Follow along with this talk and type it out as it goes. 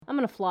I'm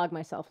going to flog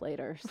myself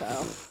later, so.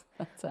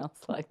 That sounds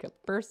like a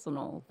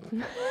personal.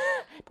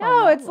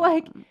 No, it's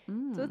like,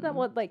 so isn't that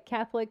what, like,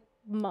 Catholic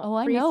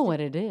I know what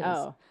it is.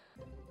 Oh.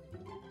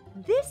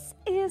 This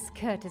is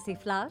Courtesy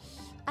Flush,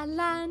 a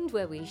land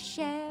where we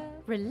share,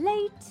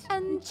 relate,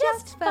 and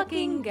just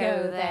fucking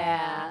go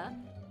there.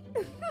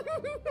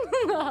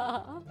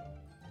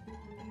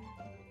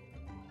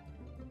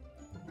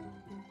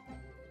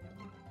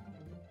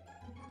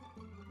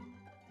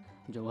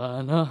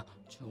 Joanna.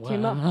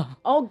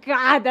 Oh,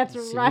 God, that's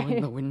See right. you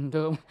in the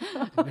window.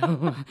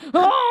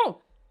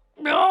 Oh!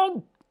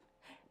 No!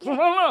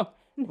 Joanna!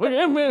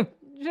 Forgive me!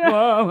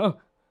 Joanna!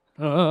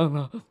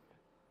 Joanna!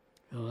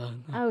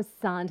 Oh,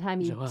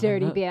 Sondheim, you Joanna.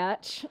 dirty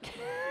bitch.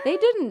 They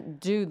didn't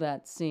do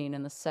that scene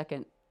in the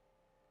second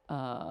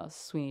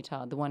Sweeney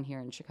Todd, the one here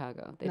in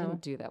Chicago. They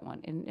didn't do that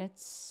one. And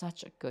it's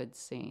such a good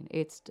scene.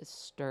 It's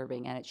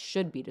disturbing, and it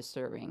should be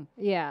disturbing.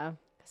 Yeah.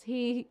 Because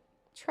he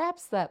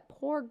traps that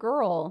poor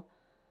girl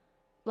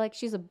like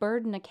she's a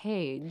bird in a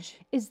cage.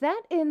 Is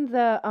that in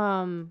the,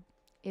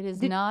 It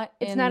is not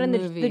in it's not in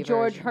movie the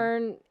George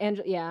version.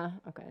 Hearn, yeah,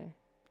 okay.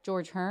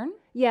 George Hearn?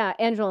 Yeah,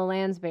 Angela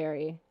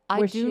Lansbury.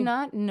 I do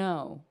not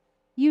know.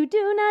 You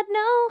do not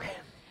know?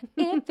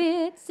 If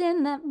it's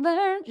in that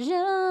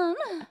version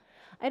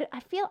I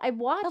feel I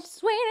watched of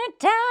Sweeney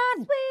Todd.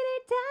 Sweeney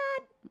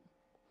Todd.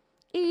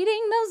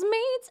 Eating those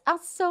meats are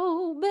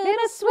so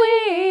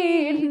Bittersweet.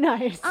 bittersweet.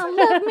 Nice. I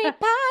love meat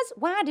pies.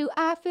 Why do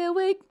I feel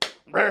weak?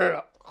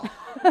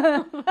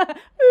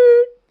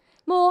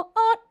 More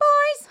hot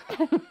boys.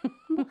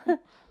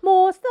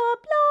 More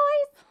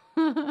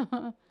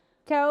supplies.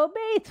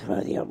 Toby,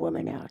 throw the old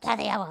woman out. Throw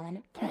the old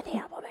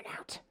woman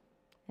out.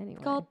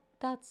 Anyway. God,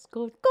 that's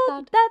good.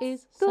 God, That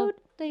that's is so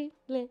good.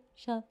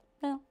 delicious.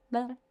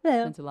 It's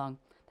been too long.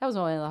 That was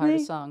one of the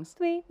hardest songs.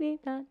 Sweeney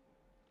Todd.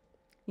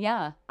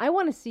 Yeah. I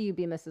want to see you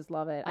be Mrs.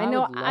 Lovett. I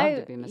know would love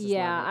to be Mrs.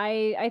 Yeah,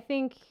 Lovett. I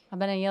think I've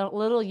been a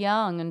little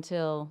young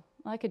until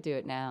I could do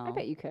it now. I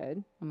bet you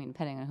could. I mean,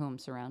 depending on who I'm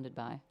surrounded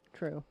by.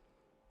 True.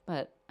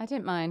 But I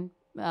didn't mind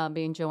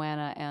being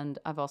Joanna, and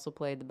I've also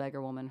played the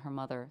beggar woman, her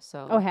mother.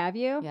 So Oh, have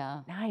you?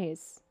 yeah,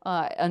 Nice.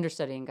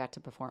 understudy and got to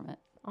perform it.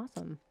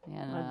 Awesome.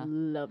 And I'd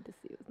love to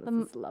see you with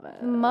Mrs.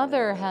 Lovett. the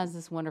mother has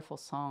this wonderful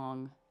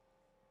song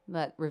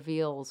that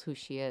reveals who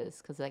she is,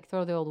 because like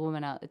throw the old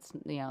woman out. It's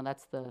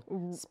that's the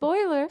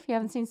spoiler if you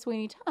haven't seen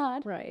Sweeney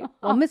Todd. Right.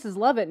 Well, Mrs.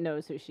 Lovett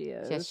knows who she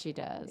is. Yes, she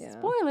does. Yeah.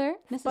 Spoiler.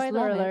 Mrs.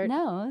 Spoiler Lovett alert.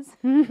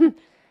 knows.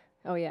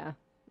 Oh, yeah.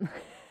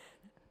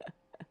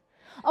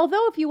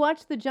 Although, if you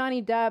watch the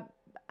Johnny Depp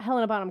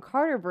Helena Bonham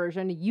Carter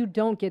version, you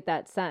don't get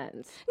that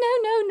sense.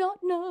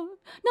 No,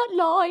 not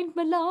lied,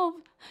 my love.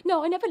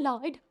 No, I never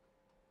lied.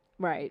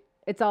 Right.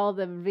 It's all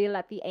the reveal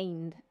at the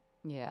end.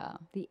 Yeah.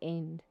 The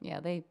end.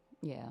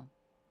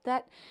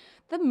 That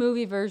the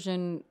movie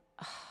version,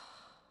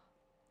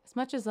 as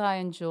much as I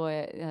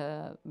enjoy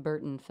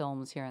Burton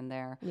films here and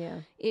there, Yeah.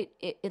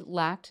 it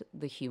lacked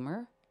the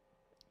humor.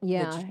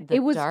 Yeah. The it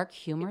was dark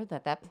humor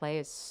that play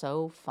is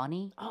so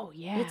funny. Oh,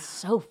 yeah. It's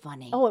so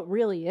funny. Oh, it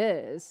really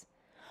is.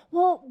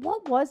 Well,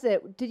 what was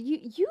it? Did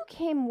you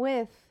came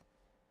with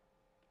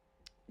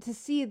to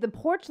see the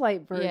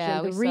Porchlight version,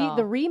 Yeah, we saw.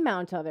 the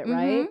remount of it,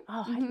 right?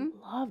 Oh, mhm.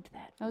 I loved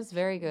that. That was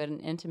very good and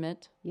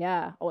intimate.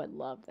 Yeah. Oh, I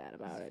loved that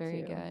about it.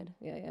 Very too. good.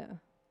 Yeah.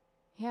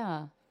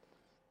 Yeah,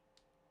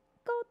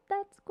 Good.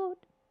 That's good.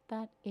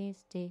 that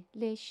is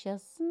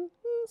delicious.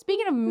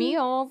 Speaking of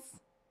meals,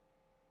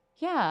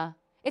 yeah,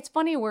 it's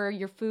funny where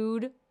your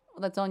food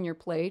that's on your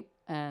plate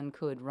and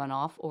could run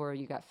off, or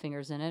you got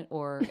fingers in it,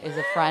 or is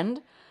a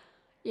friend.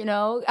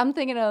 I'm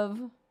thinking of.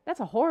 That's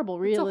a horrible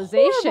It's a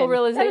realization. horrible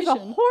realization. That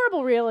is a horrible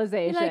You're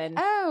realization. like,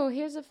 oh,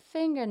 here's a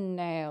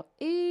fingernail.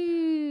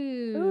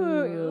 Ew.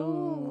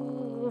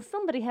 Ooh,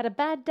 somebody had a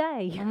bad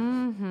day.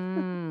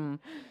 Mm-hmm.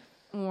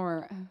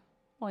 Or,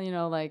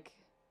 well, like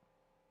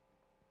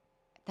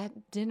that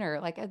dinner.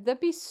 Like,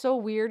 that'd be so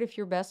weird if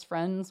your best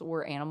friends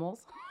were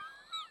animals.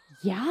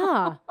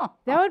 Yeah,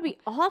 that would be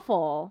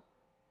awful.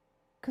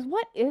 Because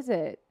what is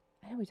it?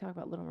 I know we talk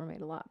about Little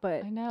Mermaid a lot,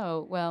 but I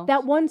know. Well,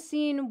 that one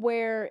scene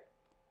where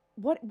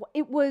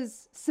it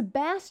was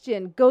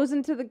Sebastian goes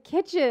into the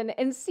kitchen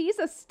and sees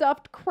a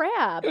stuffed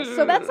crab.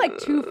 So that's like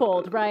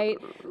twofold, right?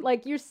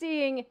 Like you're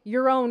seeing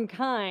your own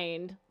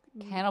kind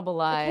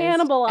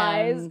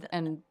cannibalized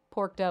and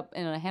porked up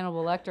in a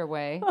Hannibal Lecter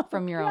way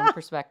from your own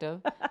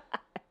perspective.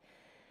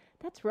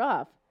 That's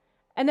rough.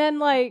 And then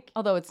like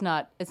Although it's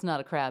not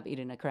a crab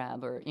eating a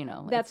crab, or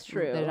That's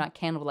true. They're not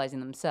cannibalizing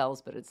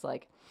themselves, but it's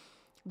like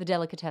the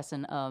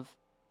delicatessen of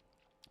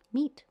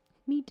meat.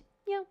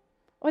 yeah.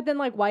 But then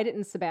like why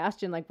didn't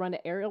Sebastian like run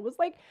to Ariel? Was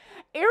like,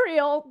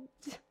 Ariel,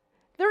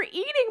 they're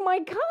eating my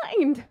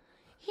kind.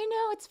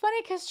 It's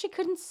funny because she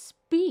couldn't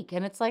speak,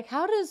 and it's like,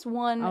 how does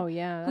one Oh,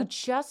 yeah, who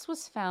just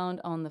was found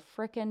on the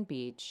frickin'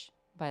 beach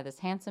by this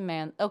handsome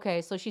man?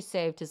 Okay, so she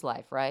saved his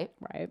life, right?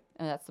 Right.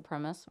 And that's the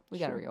premise. We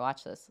got to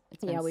rewatch this.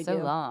 It's been Yeah, we so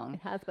do. long. It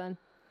has been.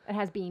 It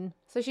has been.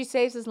 So she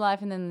saves his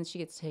life, and then she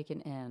gets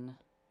taken in.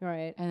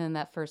 Right. And then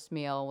that first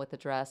meal with the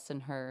dress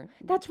and her.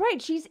 That's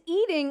right. She's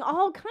eating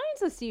all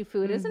kinds of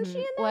seafood, isn't she?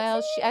 In that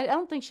Well, scene? I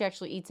don't think she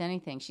actually eats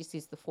anything. She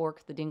sees the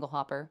fork, the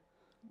dinglehopper,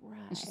 Right.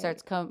 and she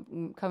starts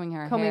combing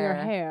her combing hair.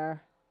 her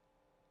hair.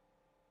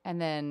 And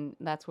then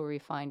that's where we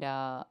find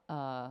out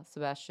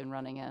Sebastian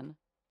running in.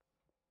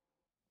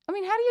 I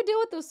mean, how do you deal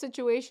with those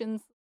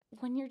situations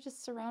when you're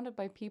just surrounded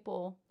by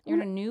people? You're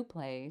in a new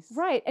place.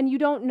 Right. And you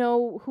don't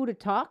know who to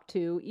talk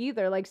to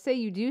either. Like, say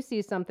you do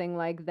see something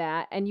like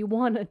that and you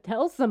want to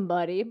tell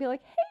somebody, be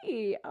like,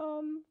 hey,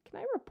 can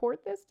I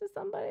report this to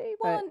somebody?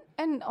 Well,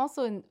 and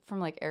also from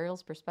like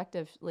Ariel's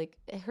perspective, like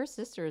her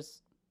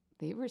sisters,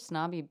 they were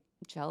snobby,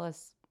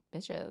 jealous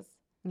bitches.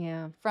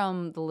 Yeah.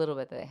 From the little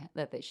bit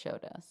that they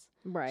showed us.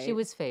 Right. She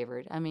was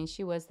favored. I mean,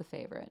 she was the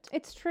favorite.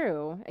 It's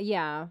true.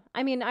 Yeah.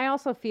 I mean, I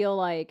also feel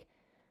like,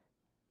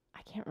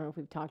 I can't remember if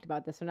we've talked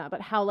about this or not,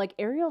 but how like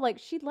Ariel, like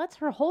she lets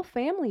her whole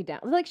family down.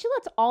 Like she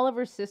lets all of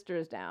her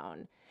sisters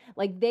down.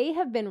 Like they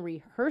have been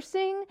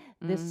rehearsing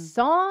this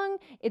song.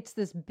 It's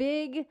this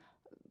big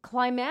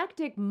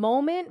climactic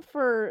moment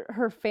for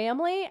her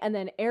family. And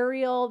then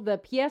Ariel, the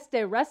pièce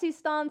de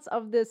résistance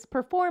of this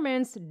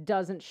performance,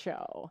 doesn't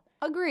show.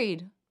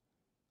 Agreed.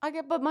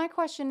 But my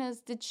question is,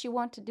 did she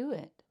want to do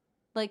it?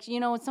 Like, you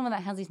know, someone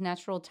that has these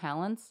natural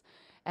talents,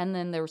 and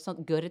then they were so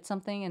good at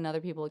something, and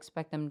other people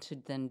expect them to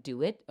then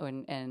do it,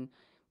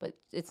 but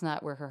it's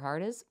not where her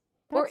heart is.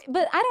 But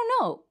I don't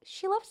know.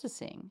 She loves to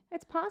sing.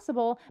 It's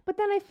possible. But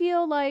then I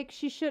feel like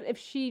she should,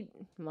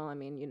 well, I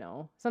mean, you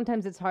know,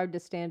 sometimes it's hard to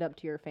stand up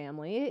to your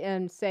family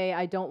and say,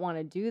 I don't want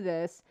to do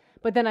this.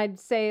 But then I'd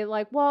say,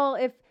 like, well,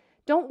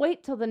 don't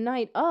wait till the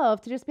night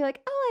of to just be like,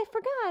 oh, I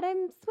forgot.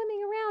 I'm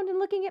swimming around and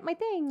looking at my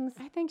things.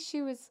 I think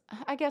she was,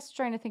 I guess,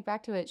 trying to think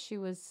back to it, she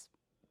was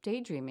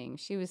daydreaming.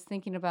 She was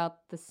thinking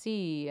about the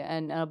sea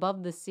and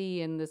above the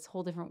sea and this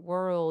whole different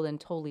world and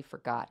totally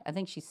forgot. I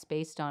think she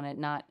spaced on it,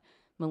 not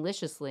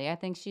maliciously. I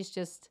think she's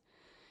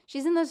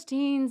in those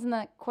teens and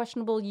that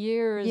questionable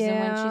years. Yeah.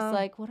 And when she's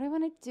like, what do I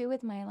want to do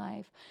with my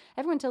life?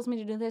 Everyone tells me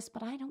to do this,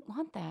 but I don't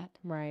want that.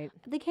 Right.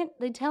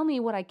 They tell me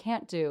what I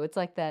can't do. It's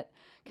like that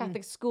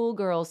Catholic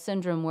schoolgirl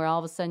syndrome where all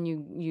of a sudden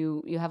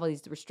you have all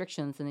these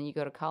restrictions and then you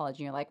go to college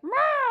and you're like,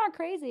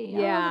 crazy.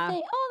 Yeah.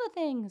 All the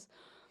things.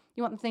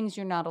 You want the things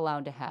you're not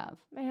allowed to have.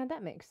 Man,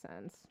 that makes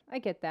sense. I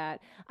get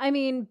that. I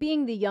mean,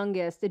 being the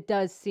youngest, it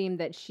does seem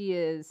that she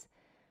is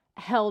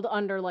held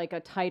under like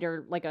a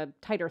tighter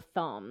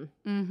thumb.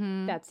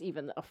 Mm-hmm. That's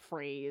even a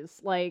phrase.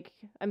 Like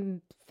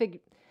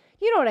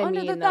you know what I Under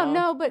mean? the thumb, though.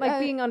 no, but, like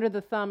being under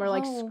the thumb, or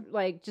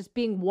like just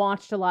being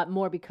watched a lot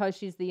more because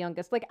she's the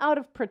youngest. Like out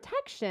of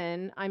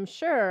protection, I'm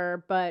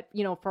sure, but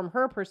you know, from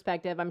her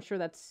perspective, I'm sure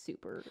that's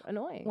super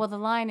annoying. Well, the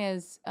line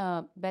is,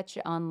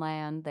 betcha on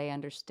land they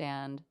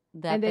understand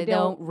that And they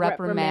don't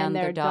reprimand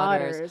their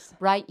daughters.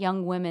 Bright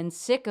young women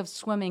sick of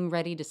swimming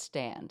ready to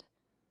stand.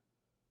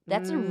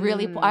 That's a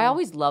really, I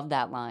always love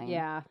that line.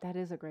 Yeah, that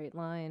is a great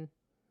line.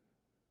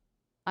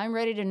 I'm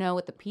ready to know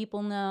what the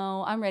people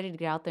know. I'm ready to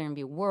get out there and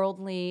be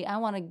worldly. I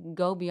want to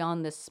go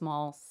beyond this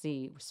small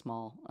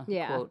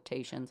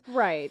quotations.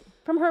 Right.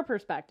 From her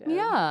perspective.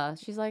 Yeah.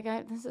 She's like,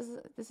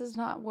 this is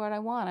not what I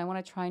want. I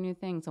want to try new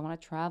things. I want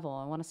to travel.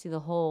 I want to see the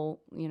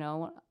whole, you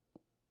know,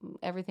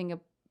 everything.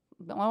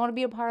 I want to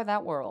be a part of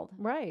that world.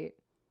 Right.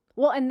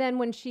 Well, and then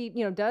when she,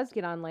 you know, does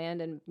get on land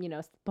and, you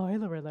know,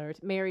 spoiler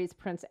alert, marries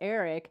Prince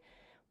Eric,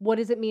 what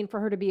does it mean for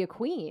her to be a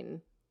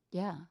queen?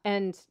 Yeah.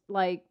 And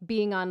like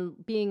being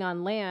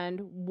on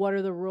land, what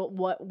are the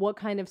what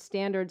kind of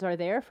standards are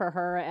there for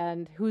her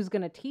and who's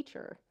going to teach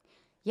her?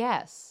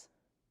 Yes.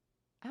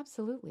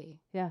 Absolutely.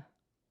 Yeah.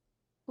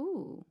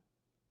 Ooh.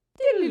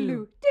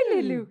 Diddly-loo,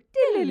 diddly-loo,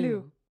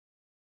 diddly-loo.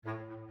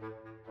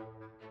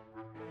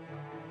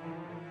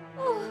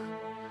 Oh,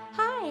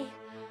 hi.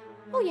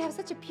 Oh, you have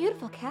such a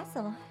beautiful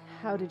castle.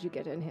 How did you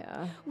get in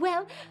here?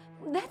 Well,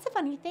 that's a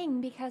funny thing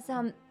because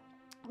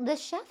the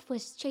chef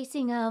was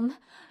chasing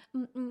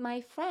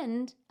my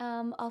friend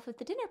off of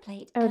the dinner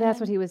plate. Oh, that's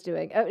what he was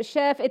doing. Oh,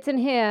 chef, it's in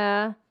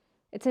here.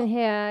 It's in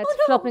here. It's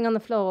no. flopping on the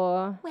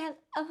floor. Well,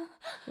 You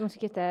want to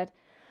get that?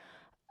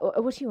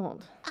 What do you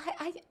want?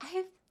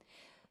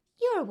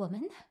 you're a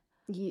woman.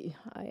 Yeah,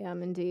 I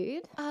am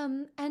indeed.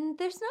 And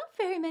there's not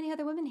very many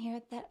other women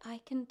here that I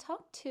can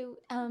talk to,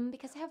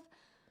 because I have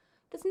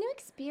this new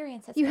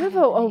experience. That's You been have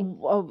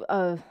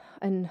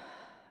happening.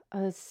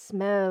 a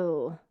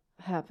smell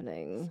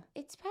happening.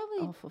 It's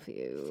probably Awful for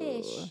you.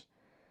 fish.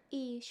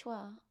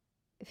 Schwa.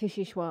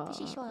 Fishy schwa.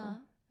 Fishy schwa.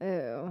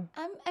 Oh.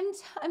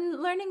 I'm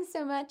learning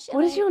so much.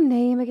 What is your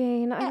name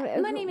again?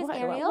 my name is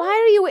Ariel. Why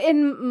are you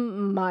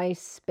in my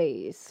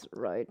space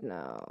right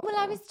now? Well,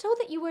 I was told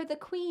that you were the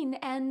queen,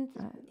 and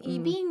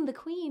being the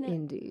queen,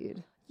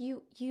 Indeed.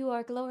 you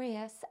are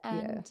glorious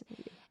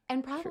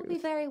and probably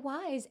Truth. very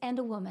wise and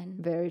a woman.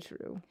 Very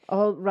true.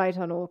 All right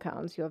on all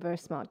counts. You're a very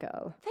smart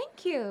girl.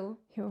 Thank you.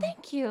 You're-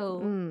 Thank you.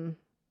 Mm.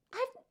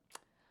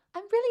 I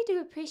really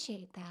do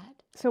appreciate that.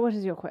 So what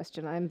is your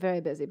question? I'm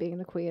very busy being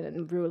the queen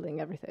and ruling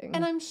everything.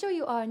 And I'm sure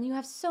you are, and you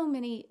have so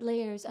many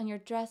layers on your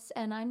dress,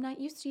 and I'm not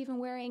used to even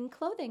wearing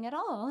clothing at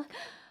all.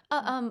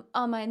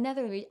 My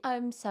Netherlands.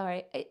 I'm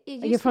sorry. It Are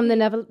used you to from the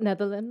be-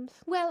 Netherlands?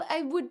 Well,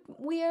 I would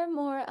wear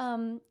more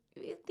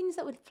things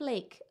that would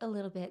flake a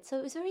little bit, so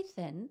it was very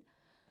thin.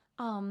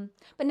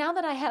 But now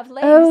that I have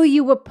legs, Oh,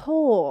 you were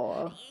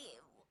poor.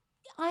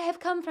 I have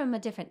come from a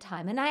different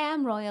time, and I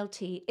am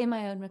royalty in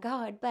my own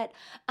regard. But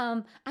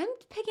I'm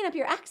picking up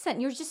your accent.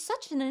 You're just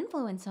such an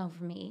influence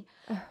over me.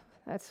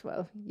 That's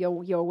well.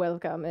 You're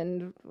welcome.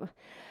 And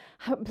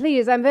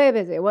please, I'm very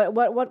busy.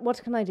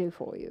 What can I do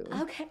for you?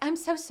 Okay, I'm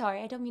so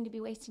sorry. I don't mean to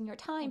be wasting your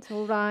time. It's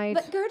all right.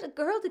 But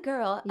girl to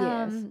girl,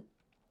 Yes.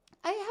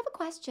 I have a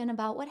question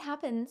about what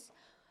happens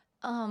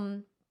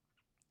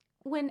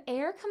when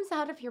air comes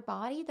out of your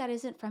body that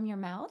isn't from your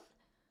mouth.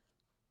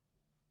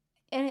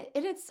 And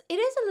it is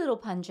a little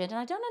pungent, and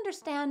I don't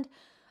understand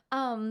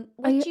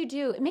what you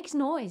do. It makes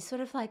noise,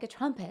 sort of like a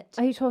trumpet.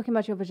 Are you talking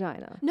about your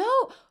vagina?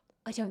 No,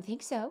 I don't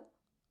think so.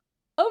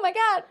 Oh my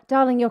God.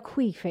 Darling, you're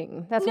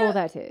queefing. That's No, all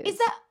that is. Is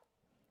that...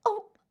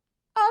 Oh,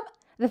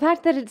 The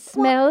fact that it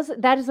smells,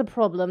 that is a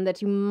problem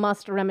that you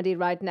must remedy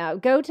right now.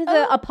 Go to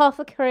the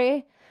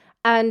apothecary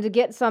and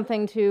get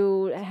something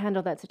to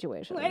handle that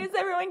situation. why does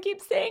everyone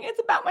keep saying it's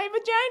about my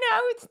vagina?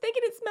 I was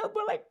thinking it smelled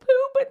more like poop,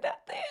 but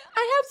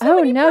I have so Oh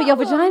many no, your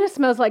problems. vagina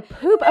smells like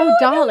poop. No, Oh I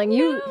darling, don't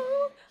you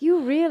know. you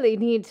really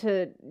need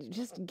to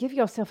just give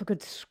yourself a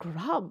good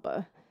scrub.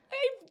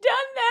 I've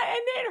done that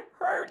and it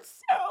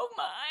hurts so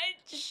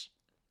much.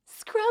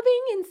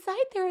 Scrubbing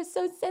inside there is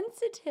so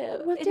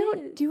sensitive. Well, It don't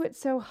is. do it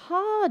so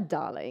hard,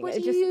 darling. What do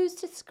just you use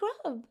to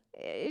scrub?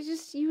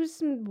 just use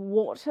some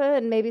water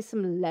and maybe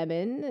some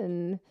lemon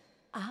and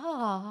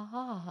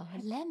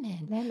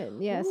Lemon.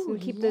 yes, Ooh,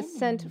 and keep the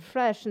scent lemon.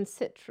 fresh and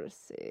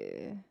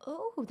citrusy.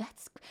 Oh,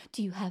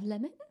 do you have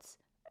lemons?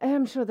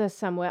 I'm sure there's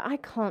somewhere. I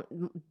can't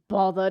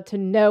bother to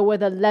know where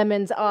the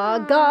lemons are.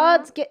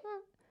 Guards, get.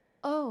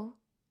 Oh,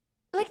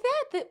 like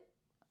that?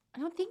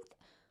 I think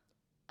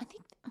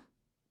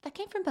that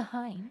came from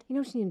behind. You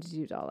know what you need to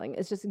do, darling?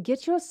 Is just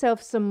get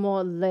yourself some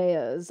more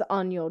layers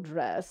on your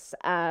dress,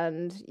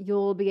 and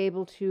you'll be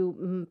able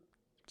to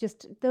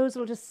those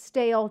will just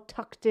stay all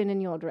tucked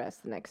in your dress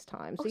the next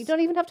time, so you don't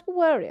even have to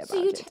worry about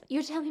So it.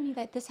 you're telling me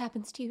that this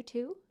happens to you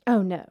too?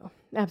 Oh no,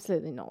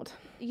 absolutely not.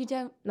 You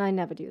don't? I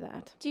never do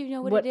that. Do you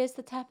know what What- it is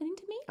that's happening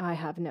to me? I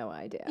have no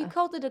idea. You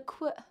called it a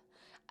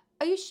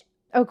Are you?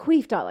 Oh,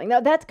 queef, darling. Now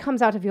that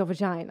comes out of your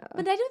vagina.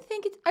 But I don't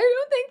think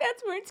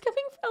that's where it's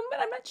coming from. But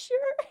I'm not sure.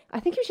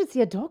 I think you should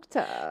see a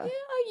doctor. Yeah,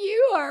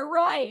 you are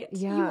right.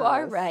 You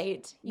are Yes.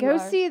 right. You Go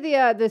are. see the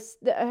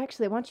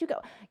actually, why don't you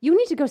go? You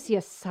need to go see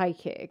a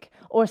psychic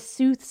or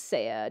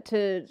soothsayer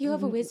to. You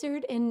have a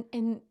wizard,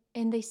 and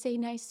they say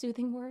nice,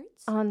 soothing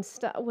words.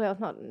 Well,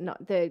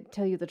 not they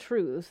tell you the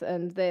truth,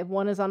 and the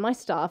one is on my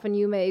staff, and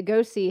you may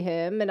go see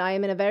him. And I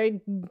am in a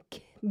very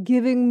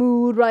giving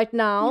mood right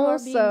now, You are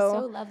being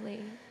so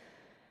lovely.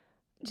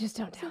 just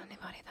don't tell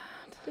anybody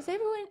that Does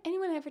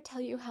anyone ever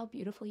tell you how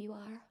beautiful you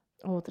are?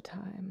 all the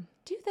time.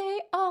 Do they?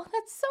 Oh,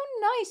 that's so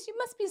nice. You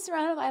must be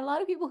surrounded by a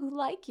lot of people who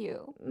like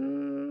you.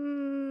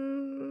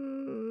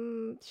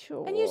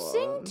 Sure. And you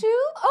sing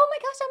too? Oh my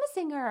gosh, I'm a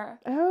singer.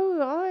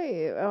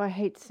 I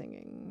hate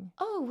singing.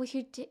 Oh, well,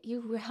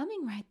 you were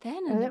humming right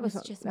then, and it was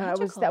not- just no,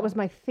 magical. that was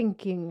my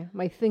thinking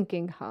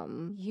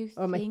hum. You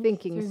or my think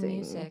thinking through sing.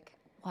 music.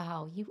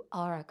 Wow, you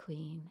are a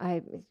queen.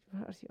 I've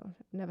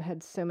never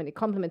had so many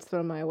compliments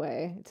thrown my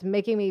way. It's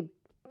making me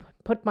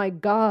put my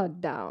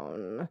guard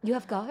down. You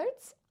have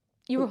guards?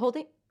 You were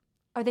holding?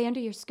 Are they under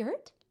your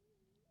skirt?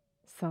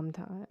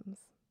 Sometimes.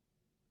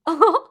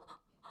 Oh,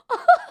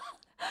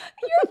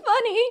 you're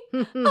funny.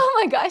 Oh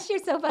my gosh, you're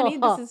so funny.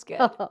 This is good.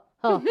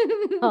 Oh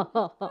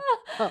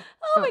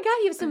my god,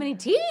 you have so many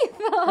teeth.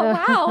 Oh,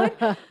 wow, what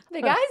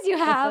big eyes you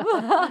have.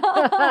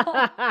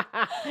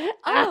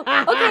 Oh,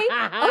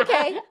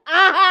 okay.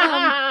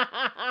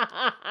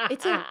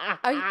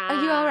 Are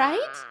you all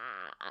right?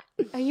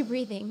 Are you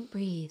breathing?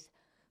 Breathe.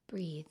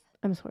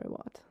 I'm sorry,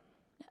 what?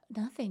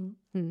 Nothing.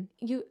 Hmm.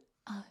 You.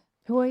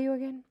 Who are you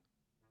again?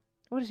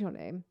 What is your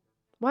name?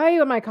 Why are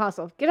you in my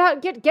castle? Get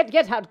out! Get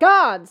out!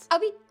 Guards! I'll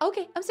be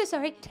okay. I'm so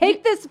sorry.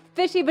 Take this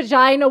fishy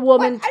vagina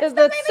woman to It's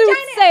the not my vagina.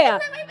 soothsayer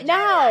It's not my vagina.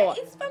 now.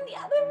 It's from the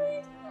other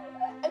room.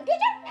 Get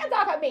your hands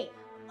off of me.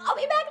 I'll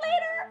be back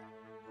later.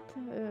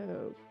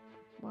 Oh,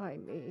 why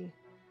me?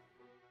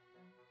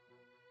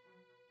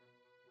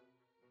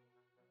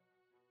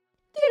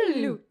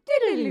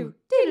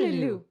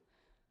 Diddle-loo.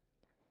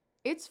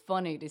 It's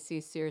funny to see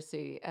Circe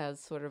as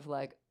sort of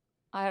like,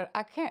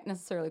 I can't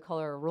necessarily call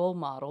her a role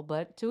model,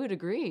 but to a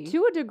degree.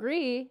 To a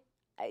degree,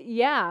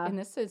 yeah. In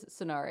this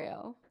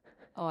scenario.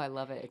 Oh, I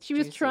love it. It's She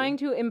was juicy. trying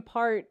to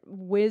impart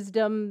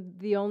wisdom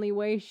the only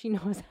way she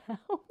knows how,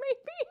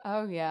 maybe.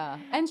 Oh, yeah.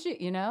 And she,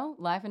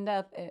 life and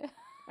death.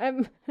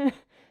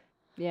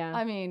 Yeah.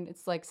 I mean,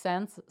 it's like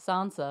Sansa.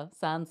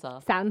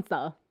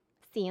 Sansa.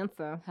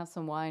 Have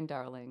some wine,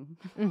 darling.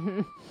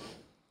 Mm-hmm.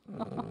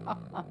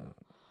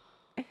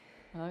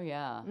 Oh,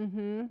 yeah.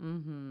 Mm-hmm.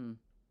 Mm-hmm.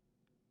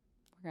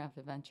 We're going to have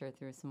to venture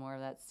through some more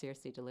of that Circe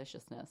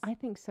deliciousness. I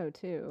think so,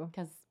 too.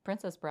 Because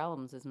Princess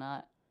Problems does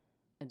not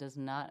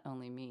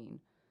only mean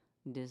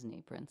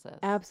Disney princess.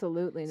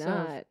 Absolutely So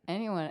not. if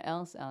anyone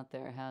else out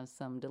there has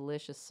some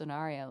delicious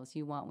scenarios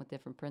you want with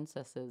different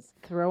princesses,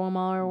 Throw them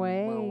our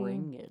way.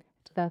 bring it.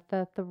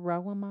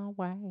 Throw them our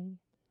way.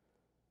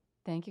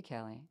 Thank you,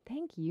 Kelly.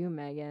 Thank you,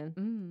 Megan.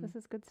 Mm, This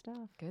is good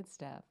stuff. good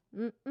stuff.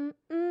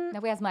 Mm-mm-mm. Now,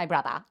 where's my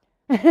brother?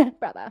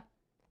 Brother.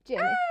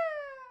 Jimmy.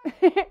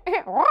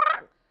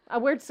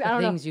 Weird, The I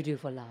don't know. things you do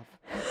for love.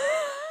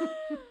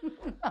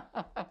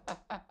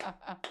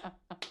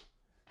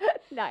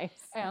 Nice.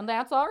 And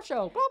that's our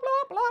show. Blah,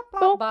 blah, blah,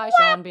 blah. Bye,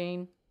 Sean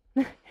Bean.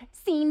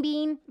 Scene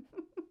bean.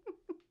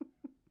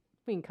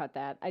 We can cut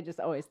that. I just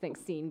always think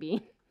scene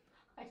bean.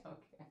 I don't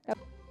care.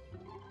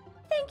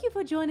 Thank you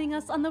for joining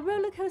us on the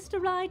roller coaster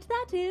ride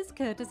that is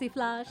Courtesy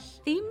Flush.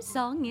 Theme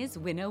song is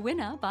Winner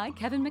Winner by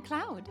Kevin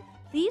MacLeod.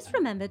 Please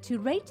remember to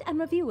rate and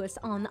review us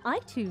on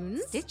iTunes,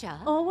 Stitcher,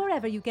 or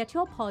wherever you get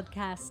your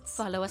podcasts.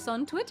 follow us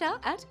on Twitter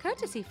at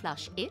Courtesy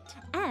Flush It.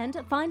 And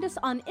find us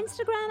on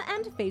Instagram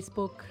and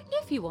Facebook.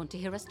 If you want to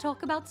hear us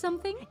talk about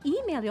something,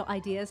 Email your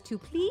ideas to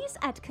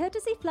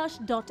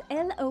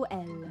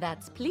please@courtesyflush.lol.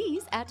 that's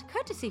please at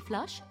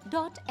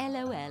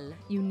courtesyflush.lol.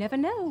 You never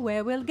know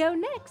where we'll go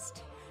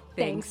next.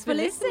 Thanks for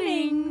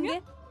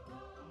listening.